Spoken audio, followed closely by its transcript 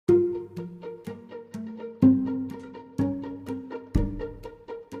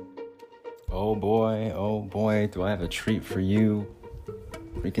Oh boy, do I have a treat for you,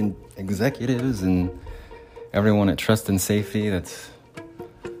 freaking executives and everyone at Trust and Safety that's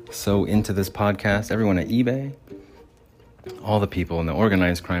so into this podcast, everyone at eBay, all the people in the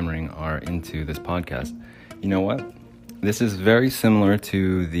organized crime ring are into this podcast. You know what? This is very similar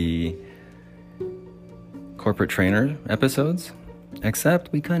to the corporate trainer episodes,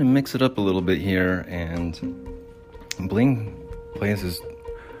 except we kind of mix it up a little bit here, and Bling plays his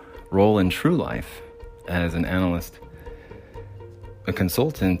role in true life as an analyst, a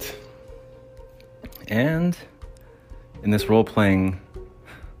consultant, and in this role-playing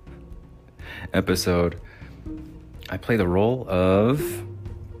episode, I play the role of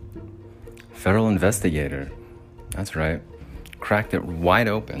federal investigator. That's right. Cracked it wide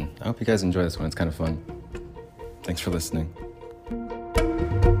open. I hope you guys enjoy this one. It's kind of fun. Thanks for listening.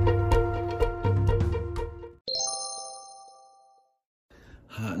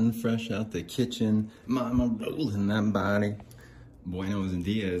 Hot and fresh out the kitchen. Mama rolling that body. Buenos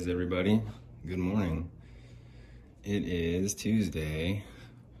dias, everybody. Good morning. It is Tuesday,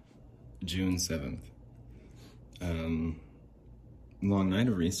 June 7th. Long night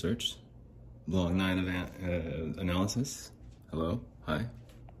of research. Long night of analysis. Hello? Hi.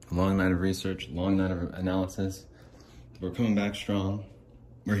 Long night of research. Long night of analysis. We're coming back strong.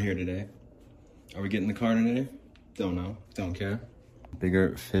 We're here today. Are we getting the car today? Don't know. Don't care.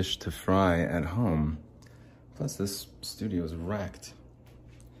 Bigger fish to fry at home. Plus, this studio is wrecked.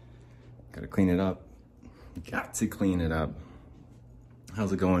 Gotta clean it up. Got to clean it up.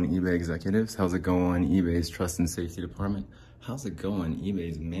 How's it going, eBay executives? How's it going, eBay's Trust and Safety Department? How's it going,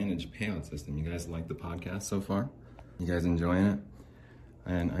 eBay's managed payout system? You guys like the podcast so far? You guys enjoying it?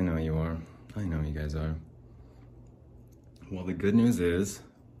 And I know you are. I know you guys are. Well, the good news is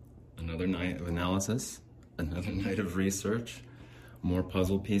another night of analysis, another night of research, more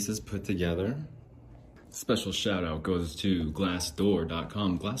puzzle pieces put together. Special shout out goes to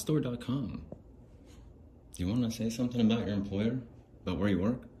Glassdoor.com. Glassdoor.com. Do you want to say something about your employer? About where you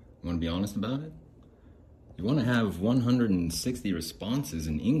work? You want to be honest about it? You want to have 160 responses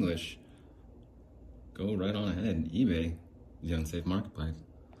in English? Go right on ahead. eBay, the unsafe marketplace.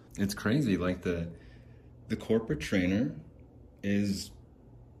 It's crazy. Like the corporate trainer is,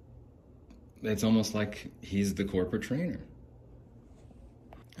 it's almost like he's the corporate trainer.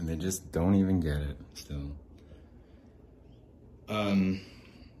 And they just don't even get it still.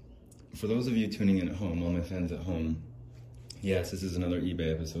 For those of you tuning in at home, all my fans at home, yes, this is another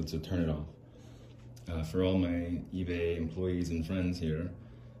eBay episode, so turn it off. For all my eBay employees and friends here,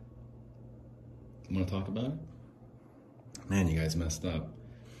 want to talk about it? Man, you guys messed up.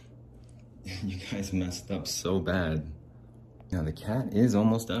 You guys messed up so bad. Now, the cat is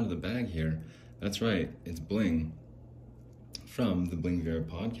almost out of the bag here. That's right, it's Bling. From the Bling Vera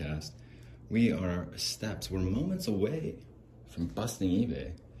podcast. We are steps, we're moments away from busting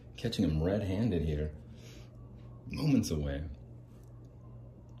eBay, catching them red-handed here. Moments away.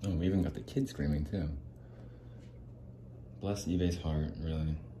 Oh, we even got the kid screaming too. Bless eBay's heart,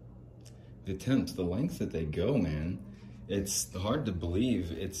 really. The attempts, the lengths that they go, man, it's hard to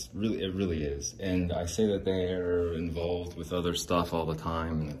believe. It really is. And I say that they are involved with other stuff all the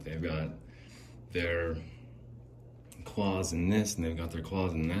time, and that they've got their claws in this and they've got their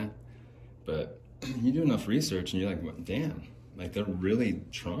claws in that. But you do enough research and you're like, well, damn, like they're really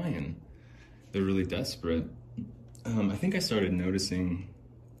trying. They're really desperate. I think I started noticing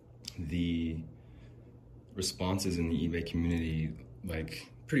the responses in the eBay community like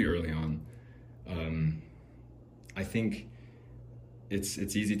pretty early on. I think it's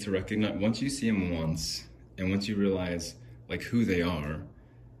easy to recognize once you see them once, and once you realize like who they are,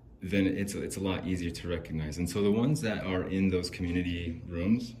 then it's a lot easier to recognize. And so the ones that are in those community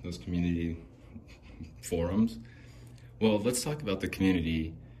rooms, those community forums, well, let's talk about the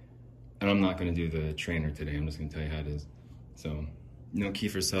community. And I'm not going to do the trainer today. I'm just going to tell you how it is. So, no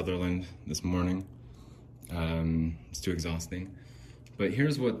Kiefer Sutherland this morning. It's too exhausting. But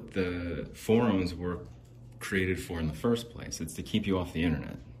here's what the forums were created for in the first place. It's to keep you off the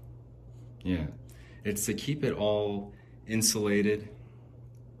internet. Yeah. It's to keep it all insulated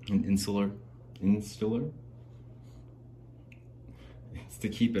and insular. It's to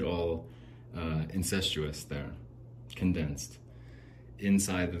keep it all incestuous there, condensed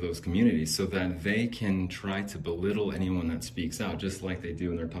inside of those communities, so that they can try to belittle anyone that speaks out, just like they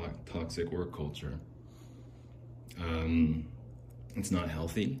do in their toxic work culture. It's not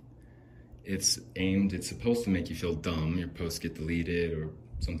healthy. It's supposed to make you feel dumb. Your posts get deleted or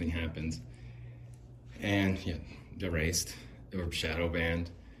something happens and erased or shadow banned,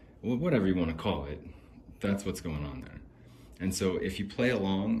 whatever you want to call it. That's what's going on there. And so if you play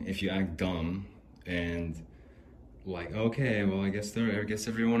along, if you act dumb and like, okay, well, I guess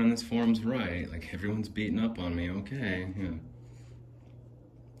everyone in this forum's right. Like, everyone's beating up on me. Okay, yeah.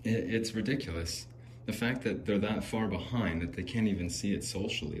 It's ridiculous. The fact that they're that far behind that they can't even see it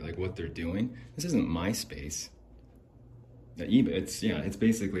socially, like what they're doing. This isn't MySpace. eBay, it's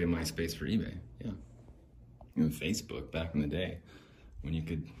basically a MySpace for eBay. Yeah. Even Facebook back in the day, when you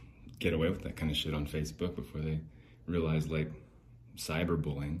could get away with that kind of shit on Facebook before they realized like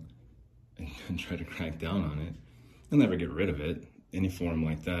cyberbullying and try to crack down on it. They'll never get rid of it. Any forum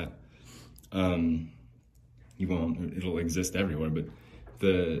like that, you won't. It'll exist everywhere. But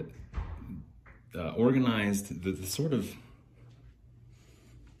the organized, the sort of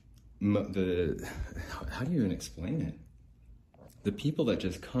how do you even explain it? The people that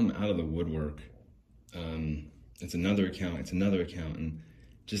just come out of the woodwork. It's another account. It's another account, and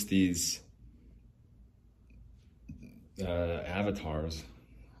just these avatars,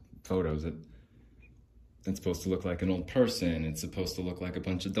 photos that's supposed to look like an old person, it's supposed to look like a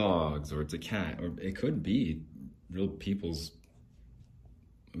bunch of dogs, or it's a cat, or it could be real people's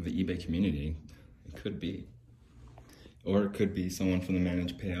of the eBay community. It could be. Or it could be someone from the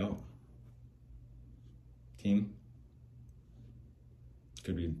managed payout team. It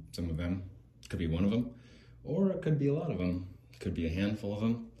could be some of them. It could be one of them. Or it could be a lot of them. It could be a handful of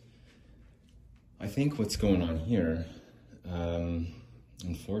them. I think what's going on here,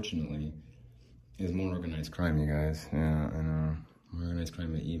 unfortunately, is more organized crime, you guys. Yeah, I know. More organized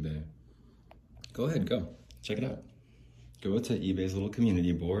crime at eBay. Go ahead, go. Check it out. Go to eBay's little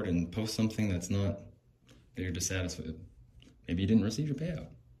community board and post something that you're dissatisfied with. Maybe you didn't receive your payout.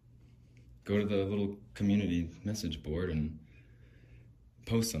 Go to the little community message board and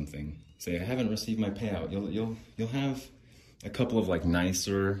post something. Say, I haven't received my payout. You'll have a couple of like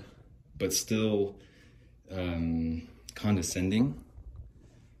nicer, but still condescending.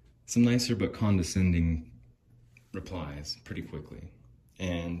 Some nicer but condescending replies pretty quickly.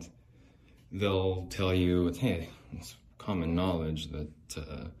 And they'll tell you, hey, it's common knowledge that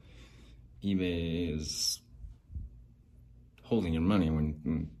eBay is holding your money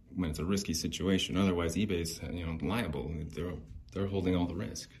when it's a risky situation. Otherwise, eBay's liable. They're holding all the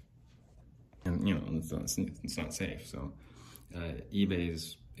risk, and it's not safe. So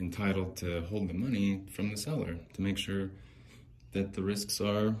eBay's entitled to hold the money from the seller to make sure that the risks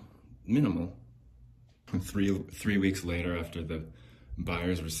are minimal. And three weeks later, after the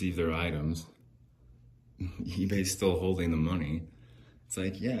buyers receive their items, eBay's still holding the money. It's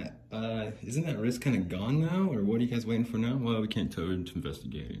like, yeah, isn't that risk kind of gone now? Or what are you guys waiting for now? Well, we can't tell you. It's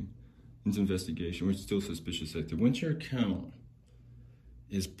investigating. It's investigation. We're still suspicious active. Once your account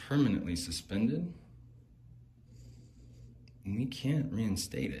is permanently suspended, we can't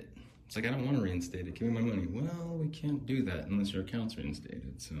reinstate it. It's like, I don't want to reinstate it. Give me my money. Well, we can't do that unless your account's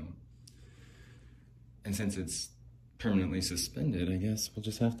reinstated. So, and since it's permanently suspended, I guess we'll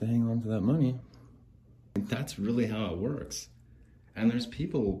just have to hang on to that money. That's really how it works. And there's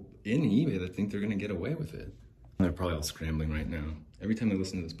people in eBay that think they're going to get away with it. They're probably all scrambling right now. Every time they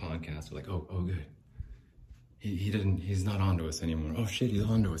listen to this podcast, they're like, oh good. He's not onto us anymore. Oh shit, he's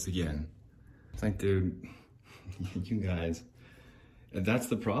onto us again. It's like, dude, you guys, that's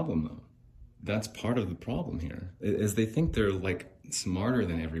the problem though. That's part of the problem here, is they think they're like smarter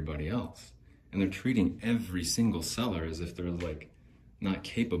than everybody else. And they're treating every single seller as if they're like not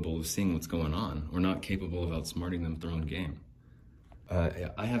capable of seeing what's going on, or not capable of outsmarting them with their own game.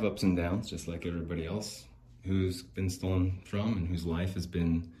 I have ups and downs, just like everybody else who's been stolen from and whose life has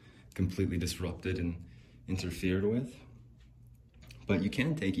been completely disrupted and interfered with. But you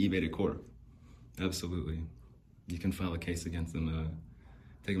can take eBay to court. Absolutely. You can file a case against them,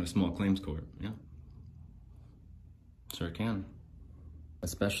 take them to small claims court. Yeah. Sure can.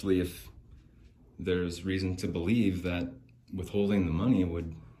 Especially if there's reason to believe that withholding the money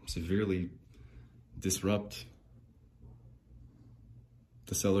would severely disrupt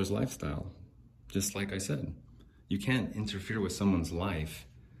the seller's lifestyle. Just like I said, you can't interfere with someone's life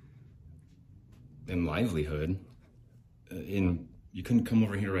and livelihood. You couldn't come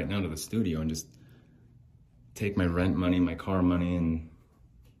over here right now to the studio and just take my rent money, my car money, and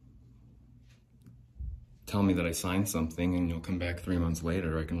tell me that I signed something and you'll come back 3 months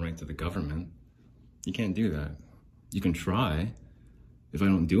later, I can write to the government. You can't do that. You can try. If I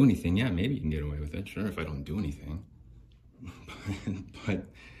don't do anything, yeah, maybe you can get away with it. Sure, if I don't do anything. But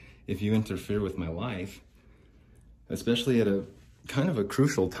if you interfere with my life, especially at a kind of a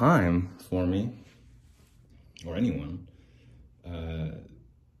crucial time for me, or anyone,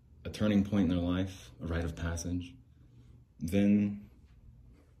 a turning point in their life, a rite of passage, then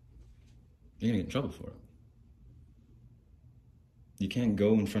you're gonna get in trouble for it. You can't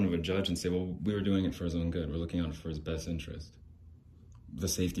go in front of a judge and say, well, we were doing it for his own good. We're looking out for his best interest. The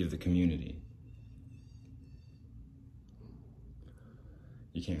safety of the community.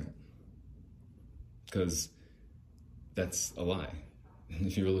 You can't. Because that's a lie.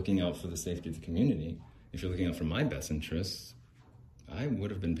 If you were looking out for the safety of the community, if you're looking out for my best interests, I would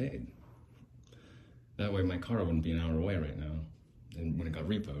have been paid. That way my car wouldn't be an hour away right now, and when it got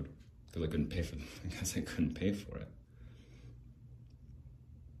repoed, because I couldn't pay for them. I guess I couldn't pay for it.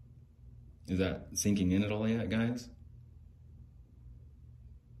 Is that sinking in at all yet, guys?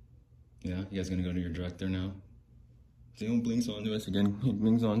 Yeah, you guys gonna go to your director now? Say, oh, Blink's on to us again.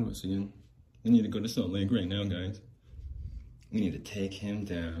 Blink's on to us again. We need to go to Salt Lake right now, guys. We need to take him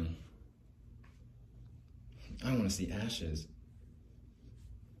down. I want to see ashes.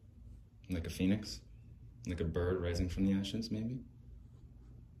 Like a phoenix? Like a bird rising from the ashes, maybe?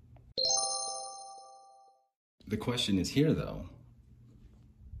 The question is here, though,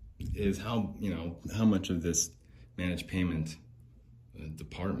 is how much of this managed payment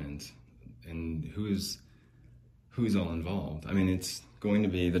department and who's all involved. I mean, it's going to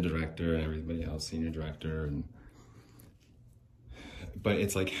be the director and everybody else, senior director, but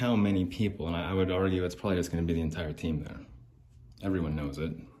it's like how many people, and I would argue it's probably just going to be the entire team there. Everyone knows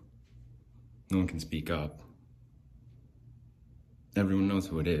it. No one can speak up. Everyone knows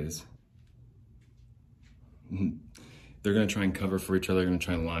who it is. They're going to try and cover for each other, they're going to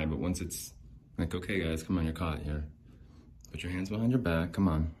try and lie, but once it's like, okay guys, come on, you're caught here. Put your hands behind your back, come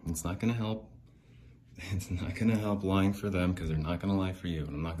on. It's not going to help. It's not going to help lying for them, because they're not going to lie for you.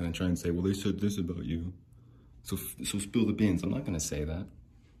 And I'm not going to try and say, well, they said this about you, so spill the beans. I'm not going to say that.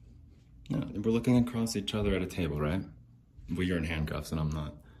 No, we're looking across each other at a table, right? Well, you're in handcuffs and I'm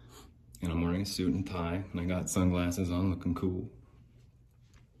not. And I'm wearing a suit and tie, and I got sunglasses on, looking cool.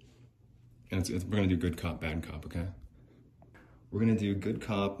 And we're going to do good cop, bad cop, okay? We're going to do good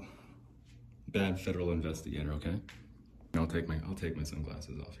cop, bad federal investigator, okay? I'll take my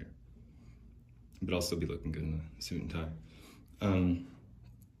sunglasses off here. But I'll still be looking good in the suit and tie.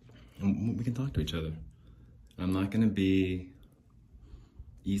 And we can talk to each other. I'm not gonna be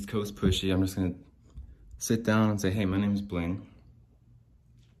East Coast pushy. I'm just gonna sit down and say, hey, my name's Bling.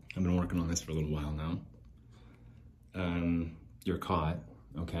 I've been working on this for a little while now. You're caught,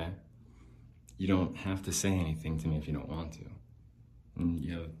 okay? You don't have to say anything to me if you don't want to. And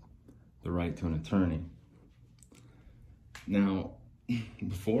you have the right to an attorney. Now,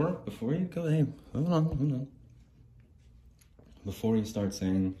 before you go, hey, hold on. Before you start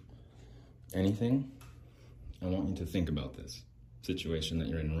saying anything, I want you to think about this situation that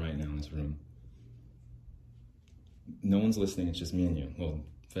you're in right now in this room. No one's listening, it's just me and you. Well,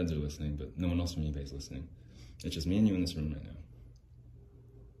 feds are listening, but no one else from eBay's listening. It's just me and you in this room right now.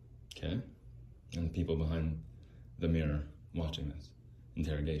 Okay? And the people behind the mirror watching this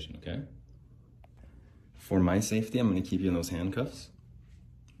interrogation, okay? For my safety, I'm gonna keep you in those handcuffs.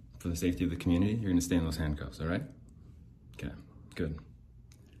 For the safety of the community, you're gonna stay in those handcuffs, all right? Okay, good.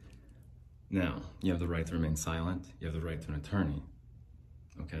 Now, you have the right to remain silent. You have the right to an attorney,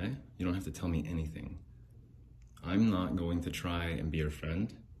 okay? You don't have to tell me anything. I'm not going to try and be your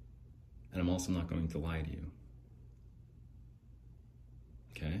friend, and I'm also not going to lie to you.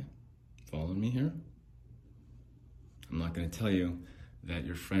 Okay? Following me here? I'm not gonna tell you that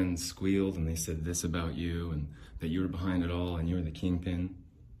your friends squealed and they said this about you and that you were behind it all and you were the kingpin.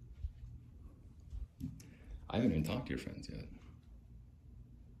 I haven't even talked to your friends yet.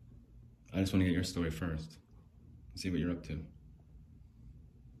 I just want to get your story first. See what you're up to.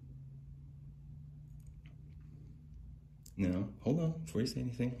 Now, hold on, before you say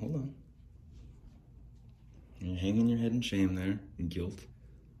anything, hold on. You're hanging your head in shame there, and guilt.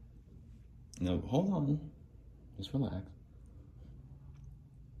 Now, hold on, just relax.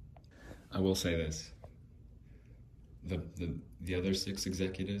 I will say this. The other 6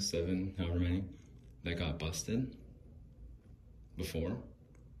 executives, 7, however many, that got busted before,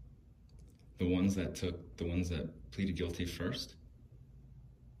 the ones that pleaded guilty first,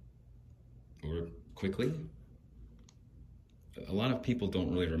 or quickly, a lot of people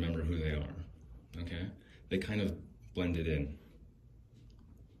don't really remember who they are, okay? They kind of blended in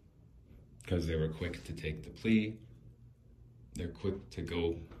because they were quick to take the plea, they're quick to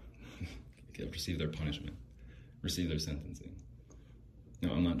go receive their punishment, receive their sentencing.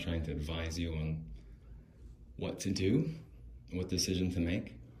 Now, I'm not trying to advise you on what to do, what decision to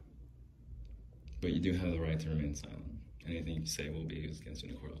make, but you do have the right to remain silent. Anything you say will be used against you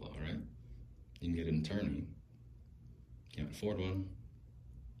in a court of law, right? You can get an attorney. Can't afford one,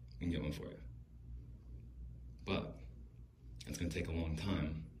 we can get one for you. But it's gonna take a long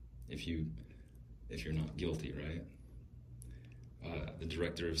time if you're not guilty, right? the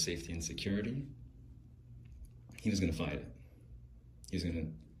director of safety and security, he was going to fight it. He was going to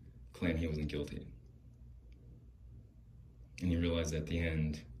claim he wasn't guilty. And he realized at the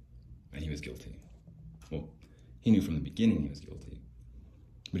end that he was guilty. Well, he knew from the beginning he was guilty.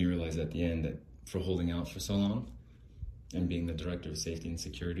 But he realized at the end that for holding out for so long and being the director of safety and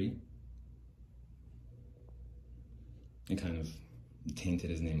security, it kind of tainted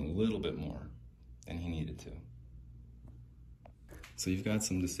his name a little bit more than he needed to. So you've got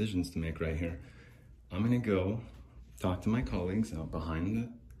some decisions to make right here. I'm going to go talk to my colleagues out behind the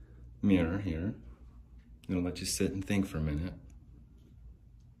mirror here. I'm going to let you sit and think for a minute.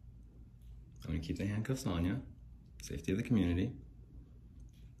 I'm going to keep the handcuffs on you, safety of the community.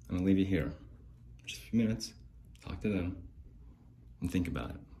 I'm going to leave you here. Just a few minutes, talk to them, and think about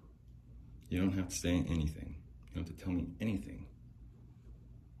it. You don't have to say anything. You don't have to tell me anything.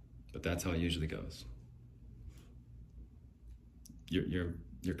 But that's how it usually goes.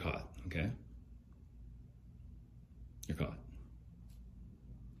 You're caught, okay? You're caught.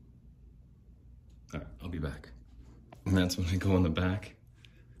 All right, I'll be back. And that's when I go in the back,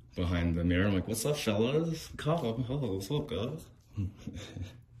 behind the mirror. I'm like, what's up, fellas? Caught up. Oh, what's up, guys?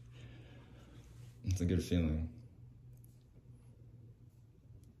 It's a good feeling.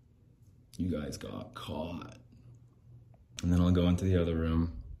 You guys got caught. And then I'll go into the other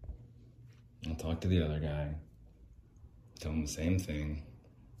room. I'll talk to the other guy. Tell him the same thing.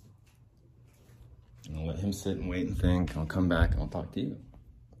 And I'll let him sit and wait and think. I'll come back and I'll talk to you.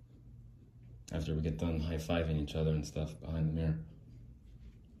 After we get done high-fiving each other and stuff behind the mirror.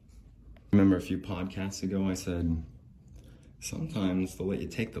 Remember a few podcasts ago I said, sometimes they'll let you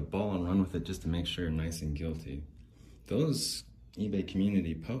take the ball and run with it just to make sure you're nice and guilty. Those eBay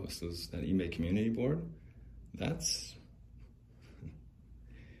community posts, that eBay community board, that's...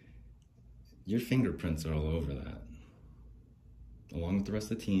 your fingerprints are all over that. Along with the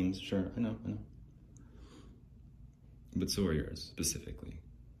rest of the teams, sure, I know. But so are yours, specifically.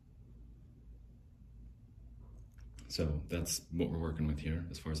 So that's what we're working with here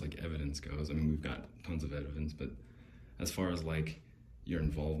as far as like evidence goes. I mean, we've got tons of evidence, but as far as like your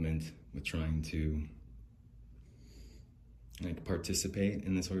involvement with trying to like participate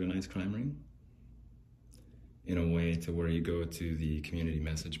in this organized crime ring in a way to where you go to the community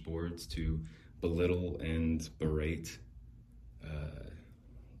message boards to belittle and berate,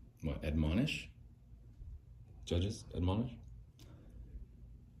 admonish? Judges, admonish?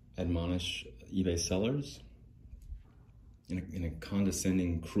 Admonish eBay sellers in a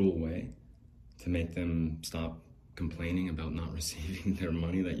condescending, cruel way to make them stop complaining about not receiving their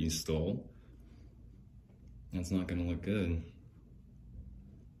money that you stole. That's not gonna look good.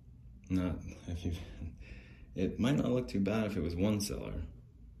 It might not look too bad if it was one seller,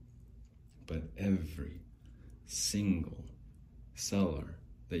 but every single seller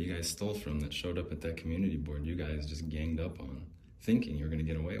that you guys stole from that showed up at that community board, you guys just ganged up on, thinking you were gonna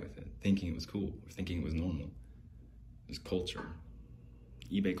get away with it, thinking it was cool, or thinking it was normal. It was culture,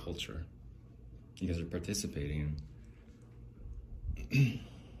 eBay culture. You guys are participating in.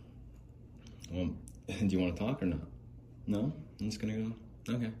 Well, do you want to talk or not? No? I'm just gonna go,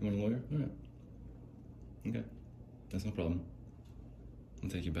 okay, you want a lawyer? All right. Okay, that's no problem. I'll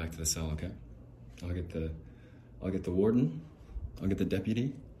take you back to the cell, okay? I'll get the warden, I'll get the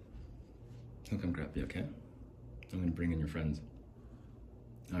deputy. He'll come grab you, okay? I'm gonna bring in your friends.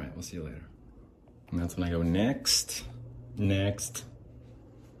 All right, we'll see you later. And that's when I go, next. And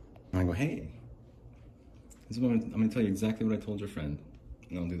I go, hey, this is what I'm gonna tell you exactly what I told your friend.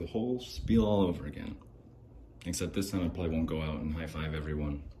 And I'll do the whole spiel all over again. Except this time I probably won't go out and high-five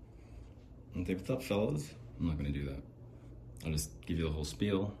everyone. And say, what's up, fellas? I'm not gonna do that. I'll just give you the whole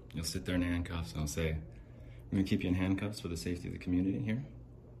spiel. You'll sit there in handcuffs, and I'll say, I'm gonna keep you in handcuffs for the safety of the community here.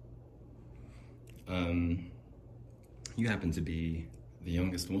 You happen to be the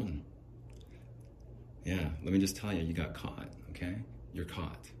youngest one. Yeah, let me just tell you, you got caught, okay? You're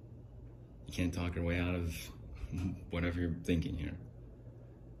caught. You can't talk your way out of whatever you're thinking here.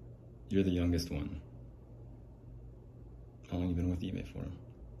 You're the youngest one. How long you been with eBay for?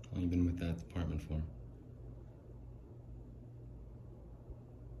 How long you been with that department for?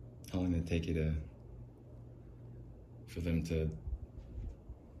 How long did it take you for them to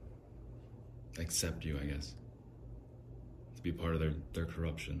accept you, I guess? To be part of their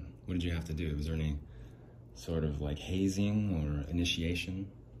corruption? What did you have to do? Was there any sort of like hazing or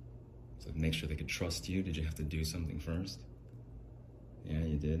initiation? So to make sure they could trust you, did you have to do something first? Yeah,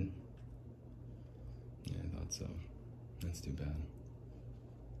 you did? Yeah, I thought so. That's too bad.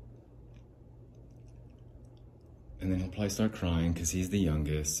 And then he'll probably start crying because he's the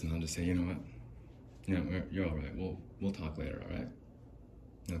youngest, and I'll just say, you know what? Yeah, you're all right. We'll talk later, all right?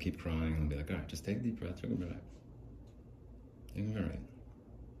 He'll keep crying. I'll be like, all right, just take a deep breath. You're gonna be all right. You're gonna be all right.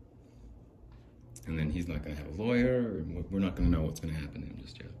 And then he's not gonna have a lawyer. Or we're not gonna know what's gonna happen to him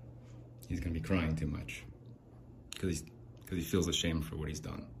just yet. He's gonna be crying too much because he feels ashamed for what he's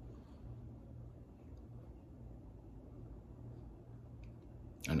done.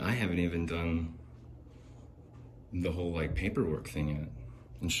 And I haven't even done the whole like paperwork thing yet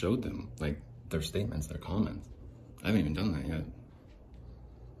and showed them like their statements, their comments. I haven't even done that yet.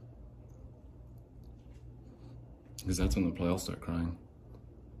 Because that's when they'll probably all start crying.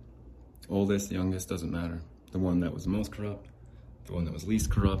 Oldest, youngest, doesn't matter. The one that was most corrupt, the one that was least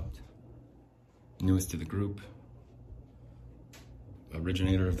corrupt, newest to the group,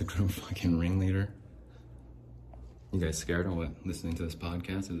 originator of the group, fucking ringleader. You guys scared or what? Listening to this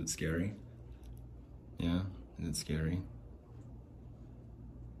podcast, is it scary? Yeah, is it scary?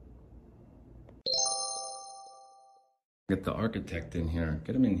 Get the architect in here.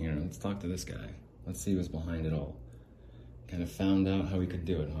 Get him in here. Let's talk to this guy. Let's see who's behind it all. Kind of found out how we could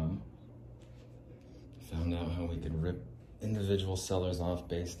do it, huh? Found out how we could rip individual sellers off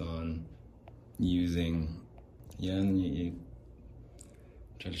based on using, yeah, and you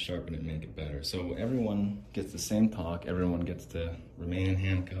try to sharpen it, make it better. So everyone gets the same talk. Everyone gets to remain in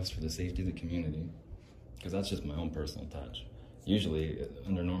handcuffs for the safety of the community. Because that's just my own personal touch. Usually,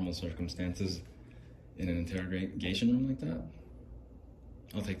 under normal circumstances, in an interrogation room like that,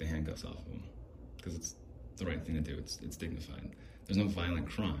 I'll take the handcuffs off of them. Because it's the right thing to do. It's dignified. There's no violent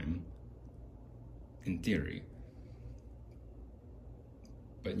crime, in theory.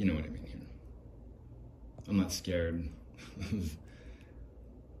 But you know what I mean here. I'm not scared of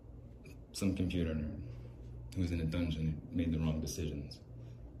some computer nerd who's in a dungeon who made the wrong decisions.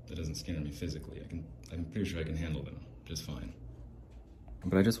 That doesn't scare me physically. I'm pretty sure I can handle them just fine.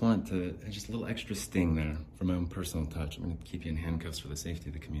 But I just wanted to, just a little extra sting there for my own personal touch. I'm gonna keep you in handcuffs for the safety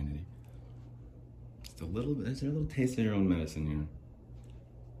of the community. Just a little bit, there's a little taste of your own medicine here.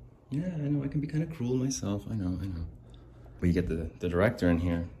 Yeah, I know, I can be kind of cruel myself, I know. But you get the director in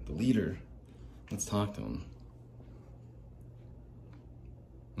here, the leader. Let's talk to him.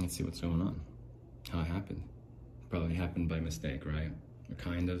 Let's see what's going on. How it happened. Probably happened by mistake, right? Or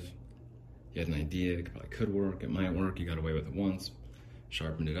kind of. You had an idea, it probably could work, it might work, you got away with it once,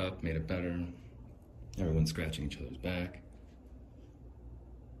 sharpened it up, made it better. Everyone's scratching each other's back.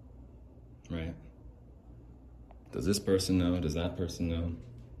 Right? Does this person know? Does that person know?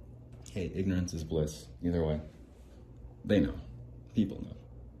 Hey, ignorance is bliss. Either way. They know. People know.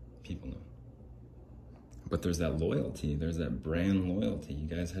 People know. But there's that loyalty. There's that brand loyalty. You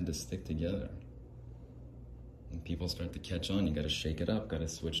guys had to stick together. When people start to catch on, you gotta shake it up. Gotta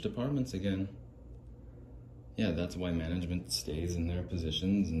switch departments again. Yeah, that's why management stays in their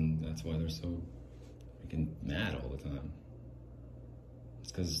positions, and that's why they're so freaking mad all the time.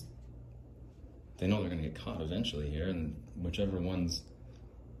 It's because they know they're gonna get caught eventually here, and whichever ones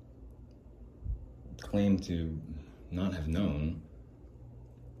claim to not have known,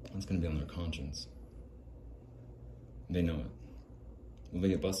 that's gonna be on their conscience. They know it. Will they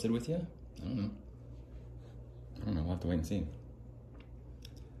get busted with you? I don't know. We'll have to wait and see.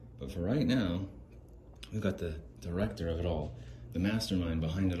 But for right now, we've got the director of it all, the mastermind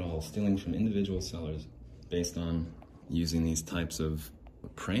behind it all, stealing from individual sellers based on using these types of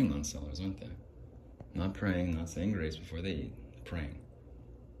preying on sellers, aren't they? Not praying, not saying grace before they eat, praying.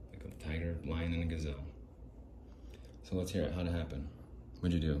 Like a tiger, lion, and a gazelle. So let's hear it. How'd it happen?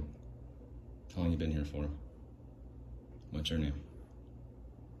 What'd you do? How long you been here for? What's your name?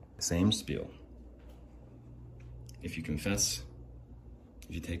 Same spiel. If you confess,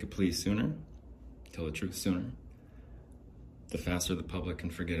 if you take a plea sooner, tell the truth sooner, the faster the public can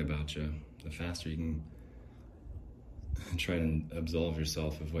forget about you, the faster you can try to absolve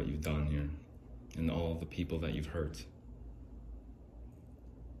yourself of what you've done here and all the people that you've hurt.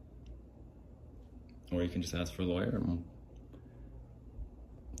 Or you can just ask for a lawyer and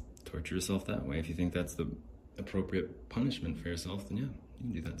torture yourself that way. If you think that's the appropriate punishment for yourself, then yeah,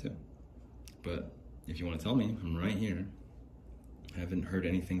 you can do that too. But if you want to tell me, I'm right here. I haven't heard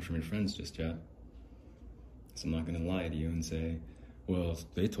anything from your friends just yet. So I'm not going to lie to you and say, well,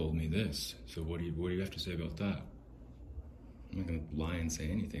 they told me this, so what do you have to say about that? I'm not going to lie and say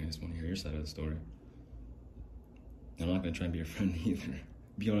anything. I just want to hear your side of the story. And I'm not going to try and be your friend either.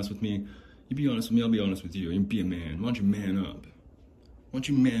 Be honest with me. You be honest with me, I'll be honest with you. You be a man. Why don't you man up? Why don't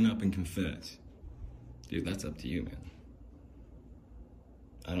you man up and confess? Dude, that's up to you, man.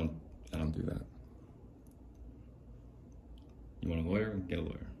 I don't do that. You want a lawyer? Get a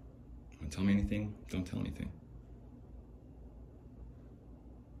lawyer. Want to tell me anything? Don't tell anything.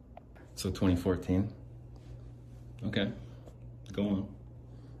 So 2014. Okay, go on.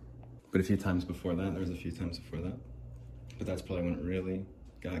 But a few times before that, there was a few times before that. But that's probably when it really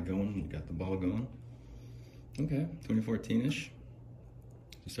got going, you got the ball going. Okay, 2014-ish.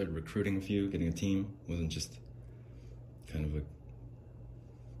 You started recruiting a few, getting a team. Wasn't just kind of it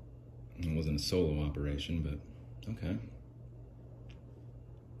wasn't a solo operation, but okay.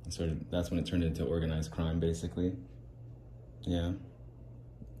 That's when it turned into organized crime, basically. Yeah.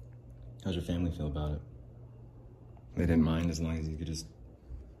 How'd your family feel about it? They didn't mind as long as you could just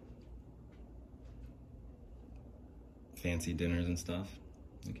fancy dinners and stuff?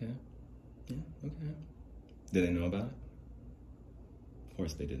 Okay. Yeah, okay. Did they know about it? Of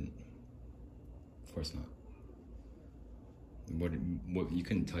course they didn't. Of course not. What, you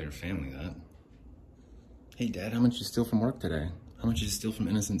couldn't tell your family that. Hey, Dad, how much you steal from work today? How much you steal from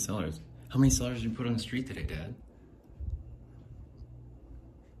innocent sellers? How many sellers did you put on the street today, Dad?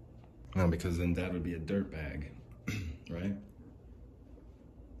 No, because then Dad would be a dirtbag, right?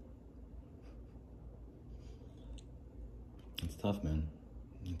 It's tough, man.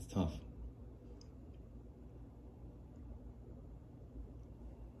 It's tough.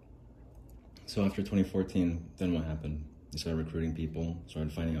 So after 2014, then what happened? You started recruiting people,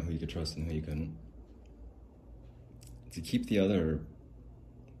 started finding out who you could trust and who you couldn't. To keep the other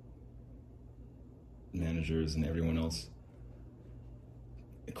managers and everyone else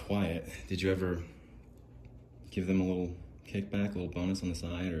quiet, did you ever give them a little kickback, a little bonus on the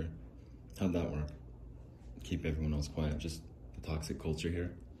side, or how'd that work? Keep everyone else quiet, just the toxic culture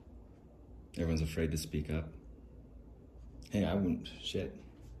here. Everyone's afraid to speak up. Hey, I wouldn't, shit.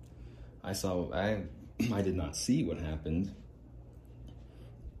 I did not see what happened,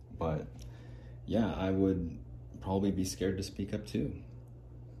 but yeah, I would probably be scared to speak up too.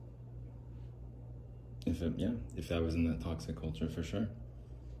 If I was in that toxic culture, for sure.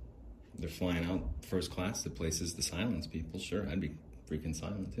 They're flying out first class to places to silence people. Sure, I'd be freaking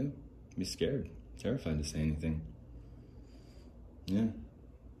silent too. I'd be scared, terrified to say anything. Yeah.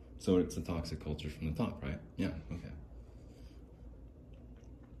 So it's a toxic culture from the top, right? Yeah, okay.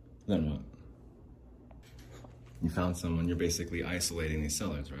 Then what? You found someone, you're basically isolating these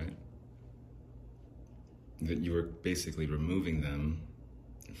sellers, right? That you were basically removing them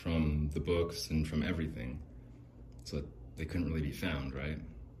from the books and from everything. So that they couldn't really be found, right?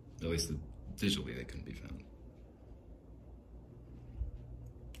 At least visually they couldn't be found.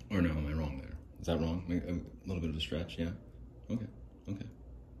 Or no, am I wrong there? Is that wrong? A little bit of a stretch, yeah? Okay.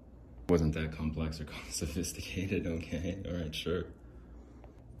 Wasn't that complex or sophisticated, okay? All right, sure.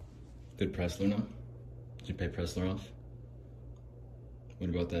 Did Pressler know? Did you pay Pressler off?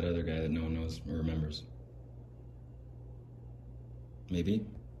 What about that other guy that no one knows or remembers? Maybe?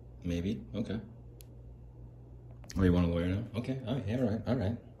 Okay. Oh, you want a lawyer now? Okay, all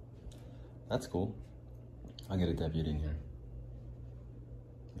right. That's cool. I'll get a deputy in here.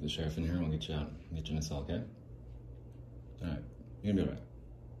 Get the sheriff in here and we'll get you out. Get you in a cell, okay? All right, you're gonna be all right.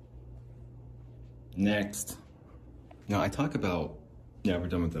 Next. Now, I talk about, yeah, we're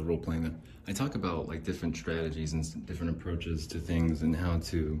done with the role-playing then. I talk about, like, different strategies and different approaches to things and how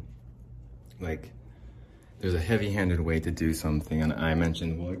to, like, there's a heavy-handed way to do something. And I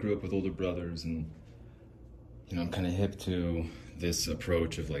mentioned, well, I grew up with older brothers and, you know, I'm kind of hip to this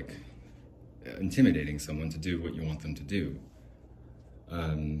approach of, like, intimidating someone to do what you want them to do.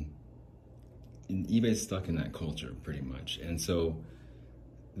 eBay's stuck in that culture, pretty much. And so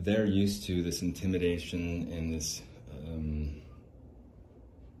they're used to this intimidation and this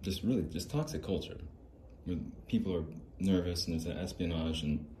just toxic culture where people are nervous and there's espionage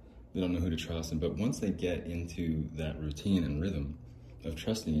and they don't know who to trust. But once they get into that routine and rhythm of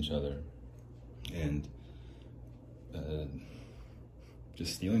trusting each other and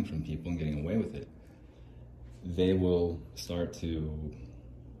just stealing from people and getting away with it, they will start to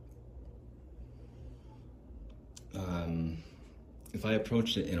if I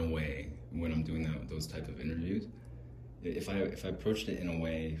approached it in a way when I'm doing those type of interviews, if I approached it in a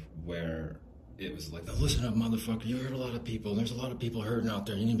way where it was like, listen up, motherfucker, you hurt a lot of people, there's a lot of people hurting out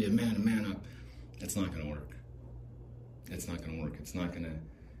there, you need to be a man up, it's not gonna work. It's not gonna work. It's not gonna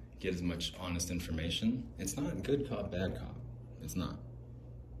get as much honest information. It's not good cop, bad cop. It's not.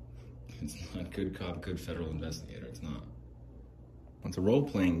 It's not good cop, good federal investigator. It's not. It's a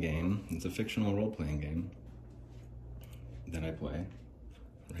role-playing game. It's a fictional role-playing game that I play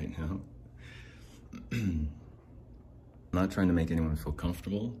right now. I'm not trying to make anyone feel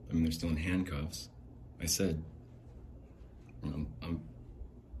comfortable. I mean, they're still in handcuffs. I said, you know,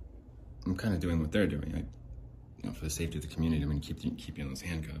 I'm kind of doing what they're doing. For the safety of the community, I'm going to keep you in those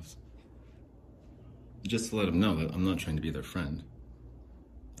handcuffs. Just to let them know that I'm not trying to be their friend.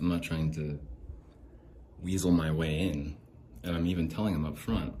 I'm not trying to weasel my way in. And I'm even telling them up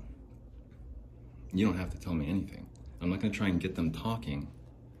front, you don't have to tell me anything. I'm not gonna try and get them talking.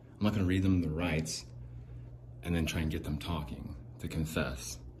 I'm not gonna read them the rights and then try and get them talking to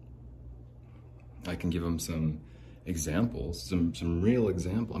confess. I can give them some examples, some real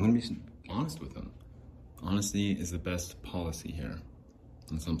example. I'm gonna be honest with them. Honesty is the best policy here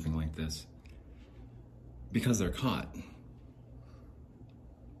on something like this. Because they're caught.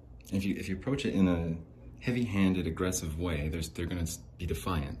 If you approach it in a heavy-handed, aggressive way, they're gonna be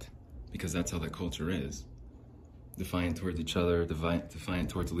defiant, because that's how that culture is. Defiant towards each other, defiant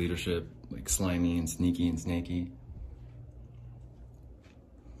towards leadership, like slimy and sneaky and snaky.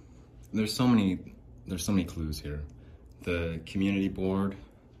 There's so many clues here. The community board,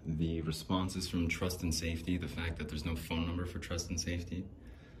 the responses from trust and safety, the fact that there's no phone number for trust and safety,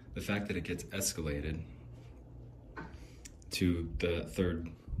 the fact that it gets escalated to the third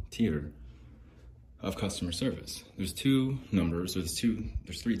tier of customer service. There's two numbers, there's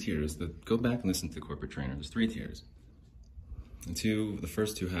three tiers. Go back and listen to the corporate trainer. There's 3 tiers. The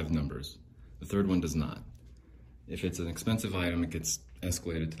first 2 have numbers. The third one does not. If it's an expensive item, it gets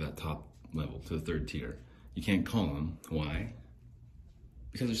escalated to that top level, to the third tier. You can't call them. Why?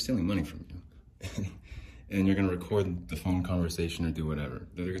 Because they're stealing money from you. And you're gonna record the phone conversation or do whatever.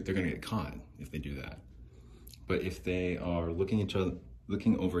 They're gonna get caught if they do that. But if they are looking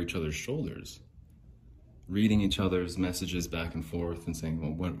over each other's shoulders, reading each other's messages back and forth and saying,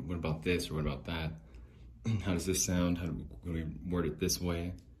 well, what about this or what about that? How does this sound? How do we word it this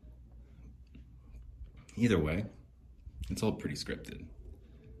way? Either way, it's all pretty scripted.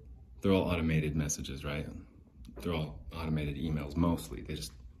 They're all automated messages, right? They're all automated emails, mostly. They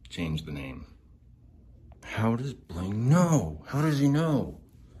just change the name. How does Bling know? How does he know?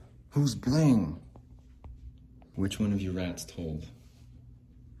 Who's Bling? Which one of you rats told?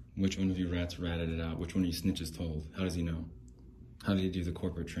 Which one of you rats ratted it out? Which one of you snitches told? How does he know? How did he do the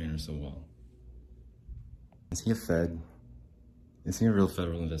corporate trainer so well? Is he a Fed? Is he a real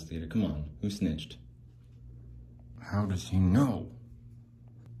federal investigator? Come on, who snitched? How does he know?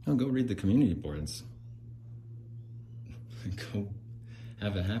 Oh, go read the community boards. Go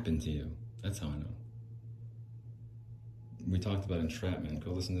have it happen to you. That's how I know. We talked about entrapment.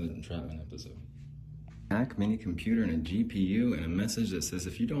 Go listen to the entrapment episode. Mac mini computer and a GPU and a message that says,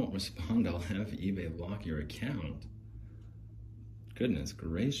 if you don't respond, I'll have eBay lock your account. Goodness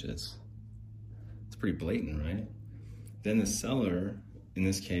gracious. It's pretty blatant, right? Then the seller, in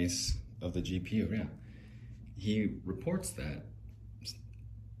this case of the GPU, yeah, he reports that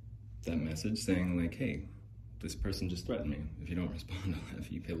message saying like, hey, this person just threatened me. If you don't respond, I'll have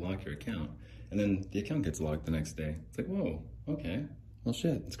eBay lock your account. And then the account gets locked the next day. It's like, whoa, okay, well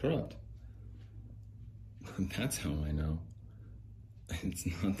shit, it's corrupt. That's how I know. It's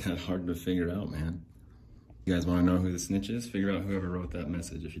not that hard to figure out, man. You guys want to know who the snitch is? Figure out whoever wrote that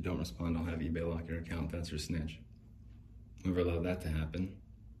message. If you don't respond, I'll have eBay lock your account. That's your snitch. Whoever allowed that to happen,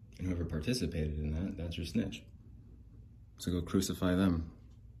 and whoever participated in that, that's your snitch. So go crucify them,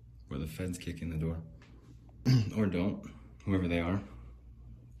 or the feds kick in the door. Or don't, whoever they are.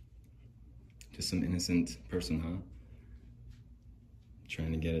 Just some innocent person, huh?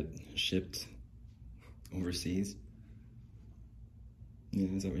 Trying to get it shipped overseas. Yeah,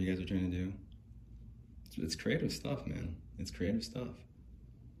 is that what you guys are trying to do? It's creative stuff, man. It's creative stuff.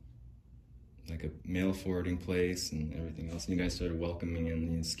 Like a mail forwarding place and everything else. And you guys started welcoming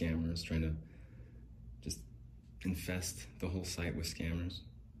in these scammers, trying to just infest the whole site with scammers.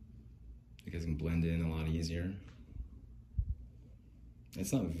 You guys can blend in a lot easier.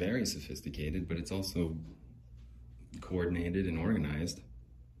 It's not very sophisticated, but it's also coordinated and organized.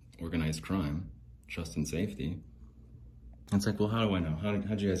 Organized crime, trust and safety. And it's like, well, how do I know?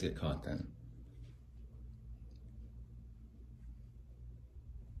 How'd you guys get caught then?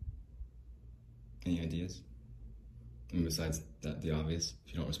 Any ideas? I mean, besides that, the obvious,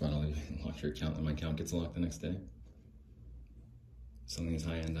 if you don't respond, I'll lock your account, and my account gets locked the next day. Some of these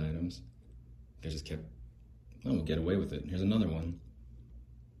high-end items, they just kept, oh, we'll get away with it. Here's another one.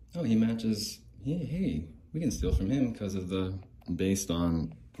 Oh, he matches, hey, we can steal from him because of the, based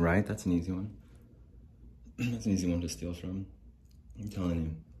on, right? That's an easy one. That's an easy one to steal from. I'm telling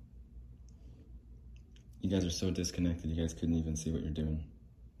you. You guys are so disconnected, you guys couldn't even see what you're doing.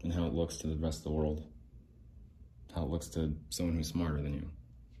 And how it looks to the rest of the world. How it looks to someone who's smarter than you.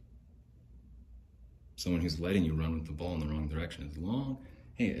 Someone who's letting you run with the ball in the wrong direction.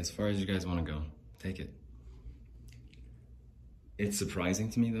 Hey, as far as you guys want to go, take it. It's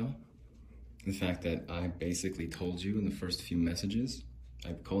surprising to me, though, the fact that I basically told you in the first few messages,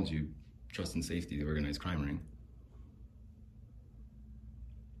 I called you trust and safety, the organized crime ring.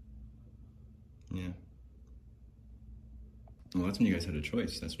 Yeah. Well, that's when you guys had a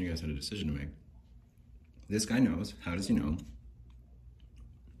choice. That's when you guys had a decision to make. This guy knows. How does he know?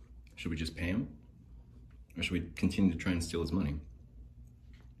 Should we just pay him? Or should we continue to try and steal his money?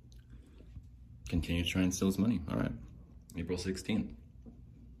 Continue to try and steal his money. All right. April 16th.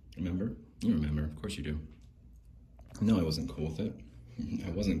 Remember? You remember. Of course you do. No, I wasn't cool with it. I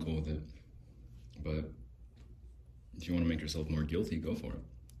wasn't cool with it. But if you want to make yourself more guilty, go for it.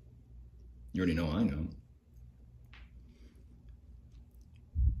 You already know I know.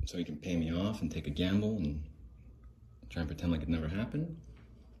 So you can pay me off and take a gamble and try and pretend like it never happened.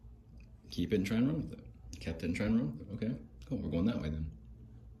 Keep it and try and run with it. Kept it and try and run with it. Okay, cool. We're going that way then.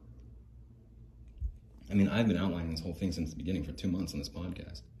 I mean, I've been outlining this whole thing since the beginning for 2 months on this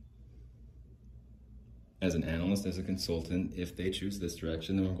podcast. As an analyst, as a consultant, if they choose this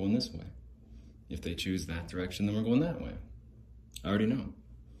direction, then we're going this way. If they choose that direction, then we're going that way. I already know.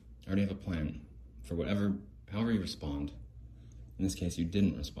 I already have a plan for however you respond. In this case, you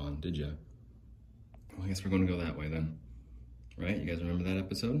didn't respond, did you? Well, I guess we're going to go that way then. Right? You guys remember that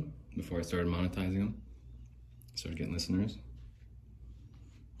episode? Before I started monetizing them? Started getting listeners?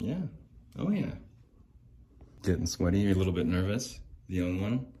 Yeah. Oh, yeah. Getting sweaty? You're a little bit nervous? The young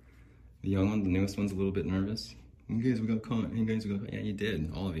one? The newest one's a little bit nervous? You guys got caught. Yeah, you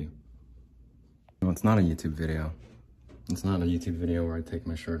did. All of you. No, it's not a YouTube video. It's not a YouTube video where I take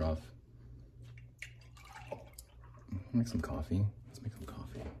my shirt off. Make some coffee. Let's make some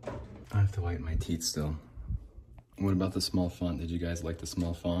coffee. I have to whiten my teeth still. What about the small font? Did you guys like the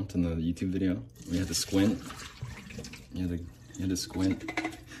small font in the YouTube video? You had to squint. You had to squint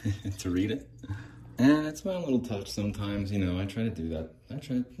to read it. And it's my little touch sometimes, you know. I try to do that. I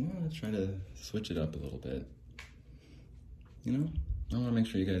try to switch it up a little bit. You know, I want to make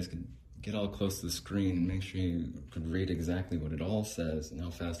sure you guys could get all close to the screen and make sure you could read exactly what it all says and how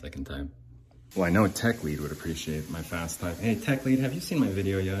fast I can type. Well, I know Tech Lead would appreciate my fast type. Hey, Tech Lead, have you seen my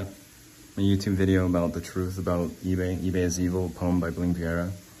video yet? My YouTube video about the truth about eBay. eBay is evil, poem by Bling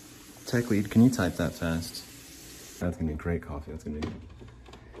Piera. Tech Lead, can you type that fast? That's gonna be great coffee. That's gonna be.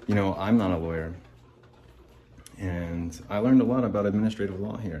 You know, I'm not a lawyer, and I learned a lot about administrative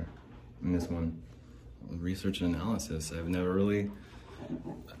law here in this one. Research and analysis. I've never really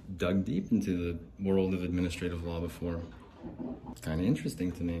dug deep into the world of administrative law before. It's kind of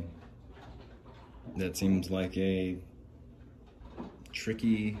interesting to me. That seems like a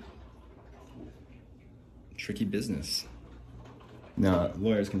tricky business. Now,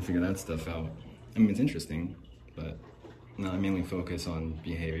 lawyers can figure that stuff out. I mean, it's interesting, but no, I mainly focus on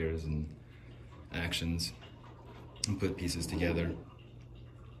behaviors and actions and put pieces together.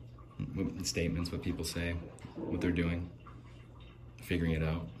 Statements, what people say, what they're doing, figuring it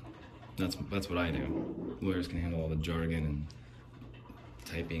out. That's what I do. Lawyers can handle all the jargon and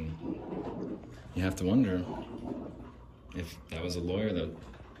typing. You have to wonder if that was a lawyer that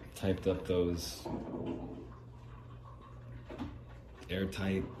typed up those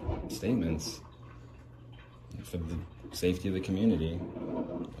airtight statements for the safety of the community.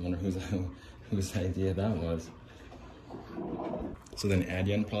 I wonder whose idea that was. So then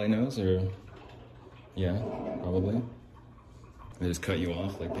Adyen probably knows, or yeah, probably. They just cut you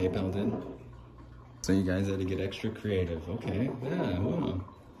off like PayPal did. So you guys had to get extra creative. Okay, yeah, wow.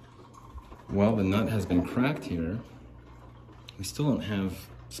 Well, the nut has been cracked here. We still don't have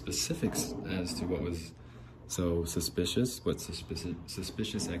specifics as to what was so suspicious, what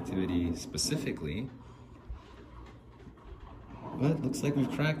suspicious activity specifically. But looks like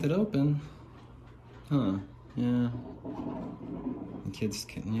we've cracked it open. Huh, yeah. The kid's,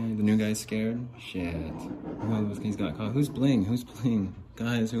 yeah, the new guy's scared. Shit. Oh, he's got caught. Who's Bling? Who's Bling?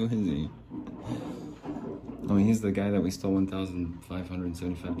 Guys, who is he? Oh, he's the guy that we stole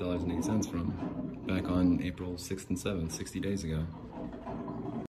 $1,575.08 from back on April 6th and 7th, 60 days ago.